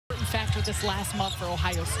factor this last month for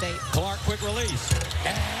Ohio State. Clark, quick release.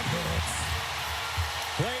 And hits.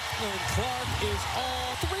 Caitlin Clark is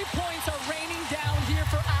all. 3 points are raining down here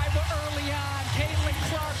for Iowa early on. Caitlin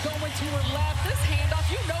Clark going to her left. This handoff,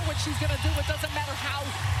 you know what she's going to do. It doesn't matter how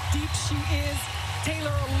deep she is.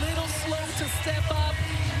 Taylor a little slow to step up.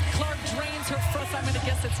 Clark drains her first. I'm going to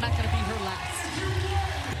guess it's not going to be her last.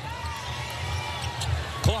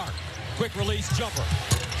 Clark, quick release jumper.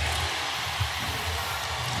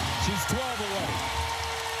 She's 12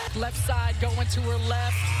 away. Left side going to her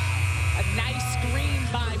left. A nice screen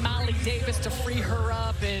by Molly Davis to free her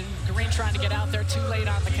up, and Green trying to get out there too late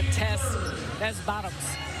on the contest. That's bottoms.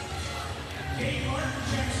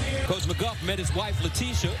 Coach McGuff met his wife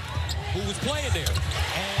Letitia, who was playing there.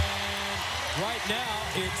 And right now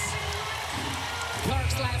it's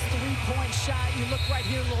Clark's last 3-point shot. You look right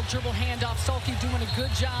here, a little dribble handoff. Sulky doing a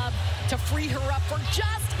good job to free her up for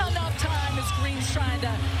just enough time as Green's trying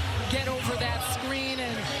to get over that screen.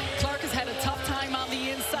 And Clark has had a tough time on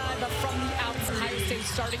the inside, but from the outside, Ohio State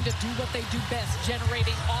starting to do what they do best,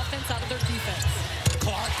 generating offense out of their defense.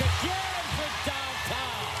 Clark again for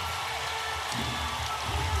downtown.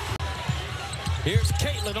 Here's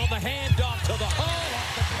Caitlin on the handoff to the hole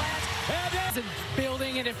off the glass.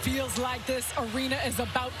 Building, and it feels like this arena is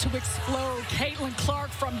about to explode. Caitlin Clark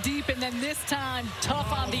from deep, and then this time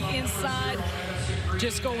tough on the inside,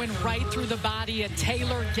 just going right through the body, and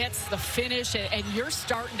Taylor gets the finish, and you're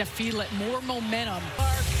starting to feel it. More momentum.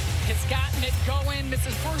 Clark has gotten it going.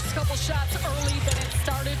 Misses first couple shots early, but it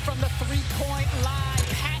started from the 3-point line.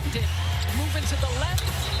 Patented, moving to the left,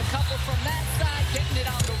 a couple from that side, getting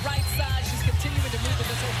it on the right side. She's continuing to move,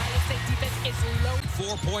 and this Ohio State defense is low.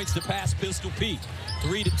 4 points to pass Pistol Pete.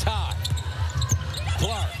 3 to tie.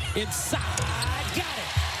 Clark inside. Got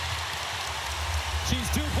it. She's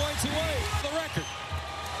 2 points away from the record.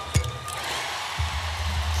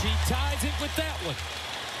 She ties it with that one.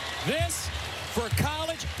 This for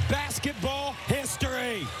college basketball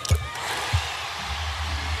history.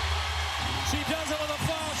 She does it with a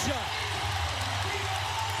foul shot.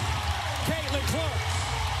 Caitlin Clark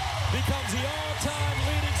becomes the all-time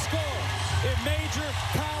leading scorer in major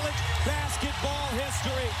college basketball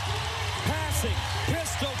history, passing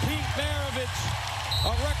Pistol Pete Maravich, a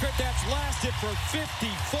record that's lasted for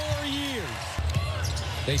 54 years.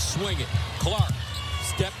 They swing it. Clark,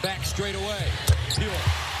 step back straight away. Pure.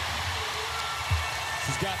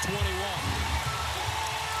 She's got 21.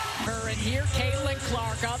 And here, Caitlin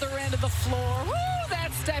Clark, other end of the floor. Woo,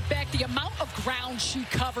 that step back, the amount of ground she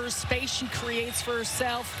covers, space she creates for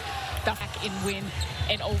herself. The back and win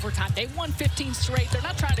in overtime. They won 15 straight. They're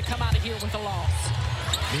not trying to come out of here with a loss.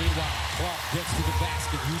 Meanwhile, Clark gets to the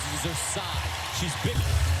basket, uses her side. She's big.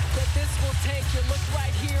 But this will take, you look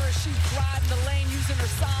right here as she drives the lane using her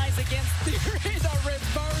size against the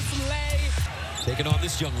reverse lay. Taking on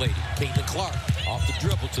this young lady, Caitlin Clark, off the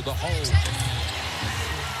dribble to the hole.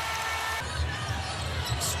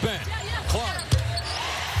 Spin. Clark.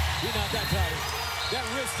 You're not that tired. That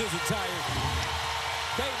wrist isn't tired.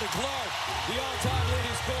 Caitlin Clark, the all-time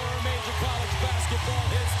leading scorer in major college basketball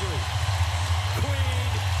history. Queen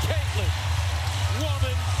Caitlin,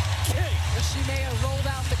 woman king. She may have rolled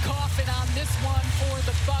out the coffin on this one for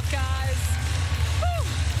the Buckeyes. Woo!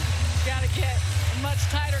 Got to get a much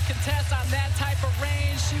tighter contest on that type of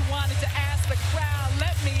range. She wanted to ask the crowd,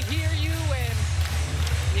 let me hear you, and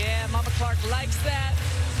yeah, Mama Clark likes that.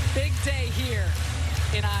 Big day here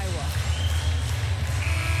in Iowa.